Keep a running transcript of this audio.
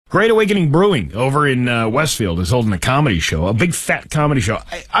Great Awakening Brewing over in Westfield is holding a comedy show, a big fat comedy show.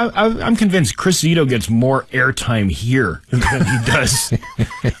 I'm convinced Chris Zito gets more airtime here than he does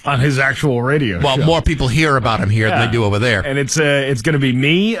on his actual radio show. Well, more people hear about him here than they do over there. And it's going to be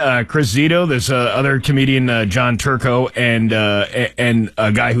me, Chris Zito, there's other comedian John Turco, and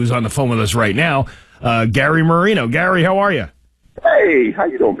a guy who's on the phone with us right now, Gary Marino. Gary, how are you? Hey, how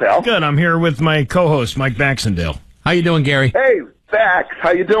you doing, pal? Good. I'm here with my co-host, Mike Baxendale. How you doing, Gary? Hey, Bax,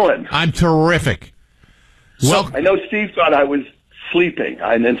 how you doing? I'm terrific. Well, I know Steve thought I was sleeping,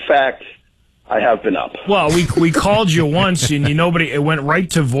 and in fact, I have been up. Well, we called you once, and it went right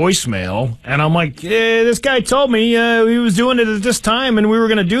to voicemail, and I'm like, this guy told me he was doing it at this time, and we were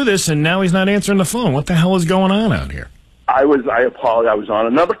going to do this, and now he's not answering the phone. What the hell is going on out here? I apologize. I was on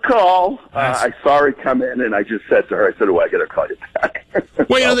another call. I saw her come in, and I just said to her, I said, I got to call you back.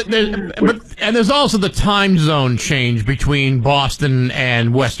 Well, there's also the time zone change between Boston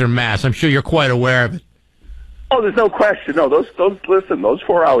and Western Mass. I'm sure you're quite aware of it. Oh, there's no question. No, those 4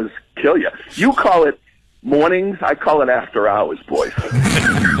 hours kill you. You call it mornings. I call it after hours, boys.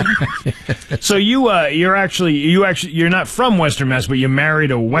 So you're not from Western Mass, but you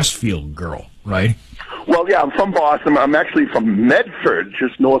married a Westfield girl, right? Well, yeah, I'm from Boston. I'm actually from Medford,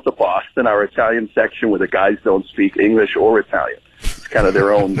 just north of Boston, our Italian section where the guys don't speak English or Italian. It's kind of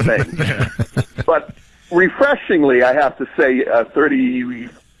their own thing. But refreshingly, I have to say,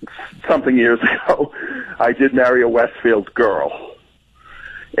 30-something years ago, I did marry a Westfield girl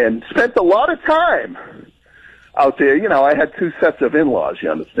and spent a lot of time out there. I had 2 sets of in-laws, you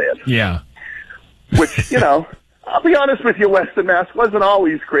understand? Yeah. Which, I'll be honest with you, Western Mass wasn't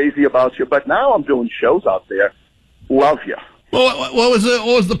always crazy about you, but now I'm doing shows out there. Love you. Well, what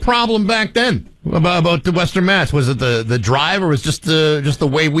was the problem back then about the Western Mass? Was it the drive, or was it just the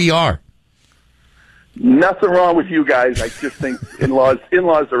way we are? Nothing wrong with you guys. I just think in-laws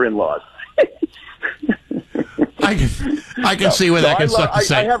are in-laws. I can see where that can suck to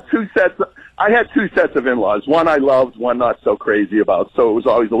say. I have 2 sets. I had 2 sets of in-laws. One I loved, one not so crazy about. So it was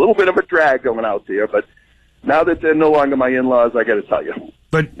always a little bit of a drag going out there, but now that they're no longer my in-laws, I got to tell you.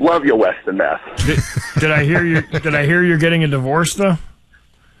 But love you, Western Mass. Did I hear you? Did I hear you're getting a divorce though?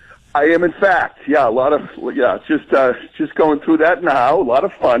 I am, in fact. Just going through that now. A lot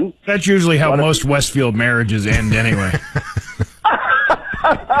of fun. That's usually how most Westfield marriages end, anyway.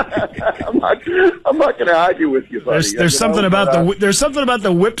 I'm not going to argue with you, buddy. There's something about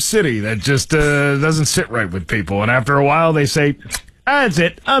the Whip City that just doesn't sit right with people, and after a while they say, "That's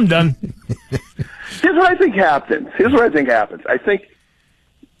it. I'm done." Here's what I think happens. I think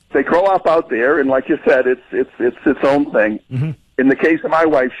they grow up out there, and like you said, it's its own thing. Mm-hmm. In the case of my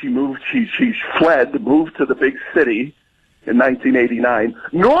wife, she moved to the big city in 1989.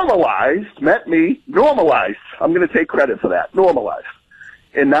 Met me, normalized. I'm going to take credit for that. Normalized.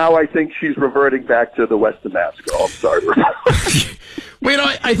 And now I think she's reverting back to the Western Mass girl. I'm sorry.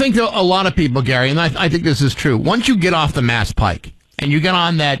 Well, I think a lot of people, Gary, and I think this is true. Once you get off the Mass Pike and you get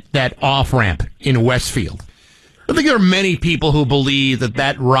on that off-ramp in Westfield, I think there are many people who believe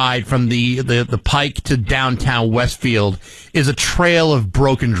that ride from the Pike to downtown Westfield is a trail of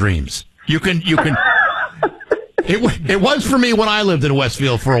broken dreams. You can. It was for me when I lived in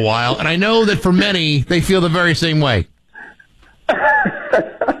Westfield for a while, and I know that for many, they feel the very same way.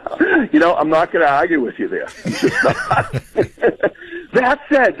 I'm not going to argue with you there. That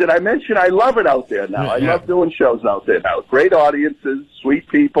said, did I mention I love it out there now? I love doing shows out there now. Great audiences, sweet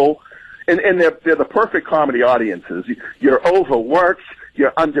people, and they're the perfect comedy audiences. You're overworked,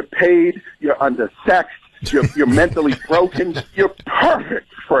 you're underpaid, you're undersexed, you're mentally broken. You're perfect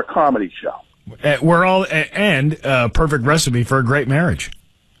for a comedy show. We're all perfect recipe for a great marriage.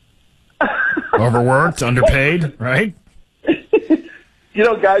 Overworked, underpaid, right?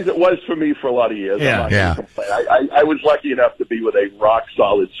 Guys, it was for me for a lot of years. Yeah, I was lucky enough to be with a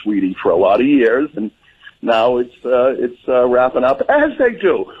rock-solid sweetie for a lot of years, and now it's wrapping up, as they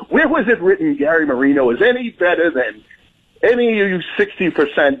do. Where was it written Gary Marino is any better than any of you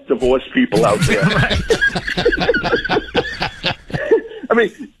 60% divorced people out there? I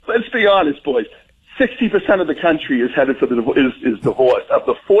mean, let's be honest, boys. 60% of the country is headed for is divorced. Of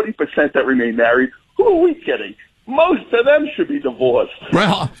the 40% that remain married, who are we kidding? Most of them should be divorced.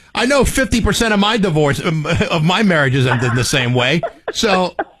 Well, I know 50% of my marriages ended the same way,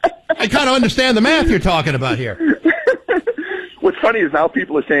 so I kind of understand the math you're talking about here. What's funny is now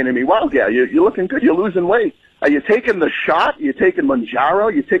people are saying to me, "Wow, yeah, you're looking good. You're losing weight. Are you taking the shot? You're taking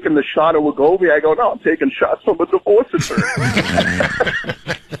Manjaro? You're taking the shot of Wegovy?" I go, "No, I'm taking shots from a divorce attorney."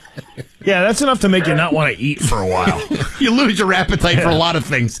 Yeah, that's enough to make you not want to eat for a while. You lose your appetite for a lot of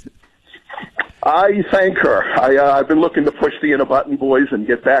things. I thank her. I've been looking to push the inner button, boys, and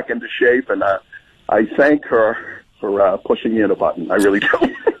get back into shape, and I thank her for pushing the inner button. I really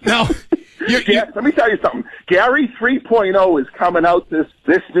do. No. Let me tell you something. Gary 3.0 is coming out this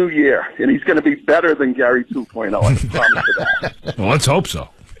new year, and he's going to be better than Gary 2.0. I can promise you that. Well, let's hope so.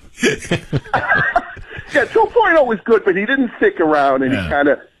 Yeah, 2.0 was good, but he didn't stick around, and he kind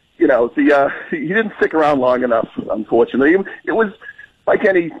of, he didn't stick around long enough, unfortunately. It was like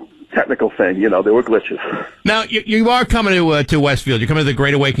any technical thing, there were glitches. Now, you are coming to Westfield. You're coming to the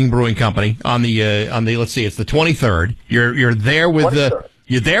Great Awakening Brewing Company on the let's see, it's the 23rd. You're there with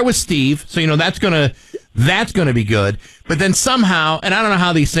you're there with Steve, so that's gonna be good. But then somehow, and I don't know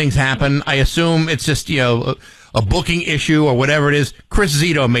how these things happen. I assume it's just a booking issue or whatever it is. Chris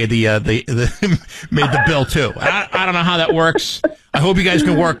Zito made the made the bill too. I don't know how that works. I hope you guys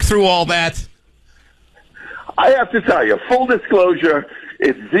can work through all that. I have to tell you, full disclosure,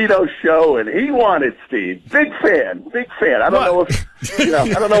 it's Zito's show, and he wanted Steve. Big fan. I don't know if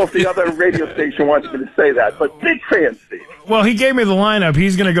I don't know if the other radio station wants me to say that, but big fan, Steve. Well, he gave me the lineup.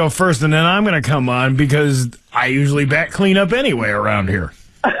 He's going to go first, and then I'm going to come on because I usually back clean up anyway around here.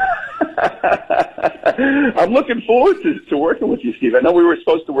 I'm looking forward to working with you, Steve. I know we were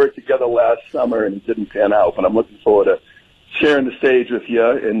supposed to work together last summer, and it didn't pan out, but I'm looking forward to sharing the stage with you,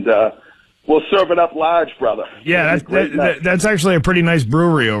 and we'll serve it up large, brother. Yeah, that's actually a pretty nice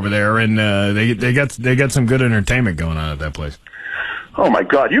brewery over there, and they got some good entertainment going on at that place. Oh my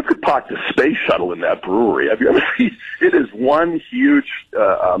God, you could park the space shuttle in that brewery. Have you ever seen? It is one huge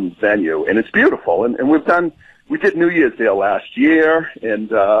venue, and it's beautiful. And we did New Year's there last year,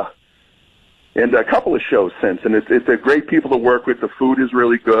 and a couple of shows since. And it's a great people to work with. The food is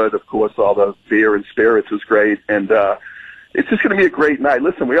really good. Of course, all the beer and spirits is great, and it's just going to be a great night.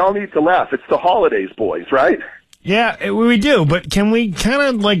 Listen, we all need to laugh. It's the holidays, boys, right? Yeah, we do, but can we kind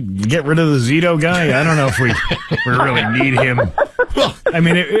of get rid of the Zito guy? I don't know if we really need him. Well, I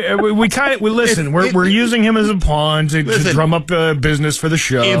mean, we're using him as a pawn to drum up business for the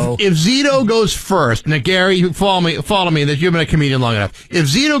show. If Zito goes first, now Gary, follow me that you've been a comedian long enough. If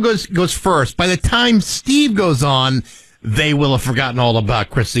Zito goes first, by the time Steve goes on, they will have forgotten all about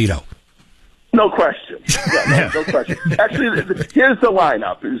Chris Zito. No question. No question. Actually, here's the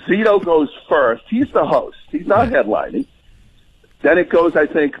lineup. Zito goes first. He's the host. He's not headlining. Then it goes, I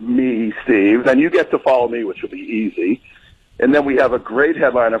think, me, Steve. Then you get to follow me, which will be easy. And then we have a great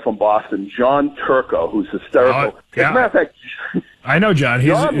headliner from Boston, John Turco, who's hysterical. Yeah. As a matter of fact, I know John.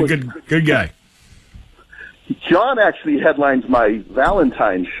 He's a good guy. John actually headlines my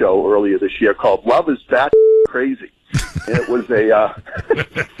Valentine's show earlier this year called "Love Is That Crazy." And it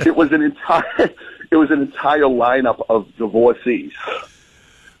was an entire lineup of divorcees.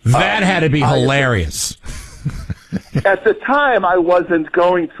 That had to be hilarious. At the time, I wasn't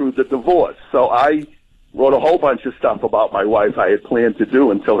going through the divorce, so I wrote a whole bunch of stuff about my wife I had planned to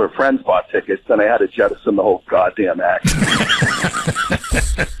do until her friends bought tickets, and I had to jettison the whole goddamn act.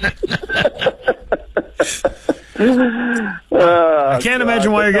 I can't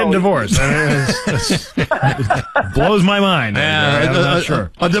imagine why you're getting divorced. It blows my mind. I'm not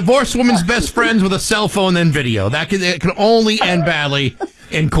sure. A divorced woman's best friends with a cell phone and video. It can only end badly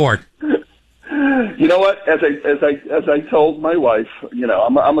in court. You know what? As I told my wife,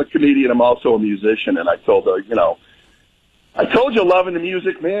 I'm a comedian. I'm also a musician, and I told her, I told you loving the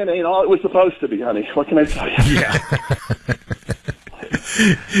music, man, ain't all it was supposed to be, honey. What can I tell you? Yeah.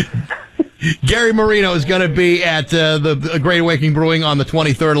 Gary Marino is going to be at the Great Awakening Brewing on the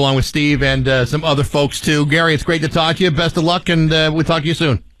 23rd, along with Steve and some other folks too. Gary, it's great to talk to you. Best of luck, and we'll talk to you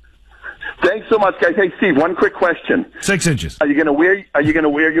soon. Thanks so much, guys. Hey, Steve, one quick question. 6 inches. Are you going to wear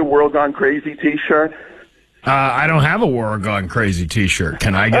your World Gone Crazy T-shirt? I don't have a World Gone Crazy T-shirt.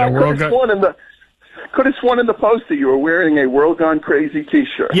 Can I get a World Gone? Could have sworn in the poster you were wearing a World Gone Crazy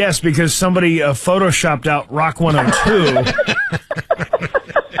T-shirt. Yes, because somebody photoshopped out Rock 102.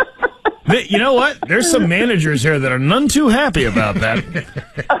 You know what? There's some managers here that are none too happy about that.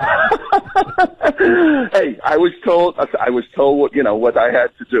 Hey, I was told what I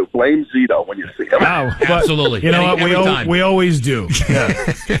had to do. Blame Zito when you see him. Oh, absolutely. You know what? We always do.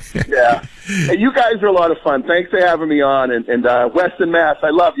 Yeah. Yeah. Hey, you guys are a lot of fun. Thanks for having me on. And Weston, Mass,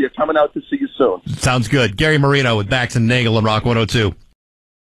 I love you. Coming out to see you soon. Sounds good. Gary Marino with Bax and Nagle and Rock 102.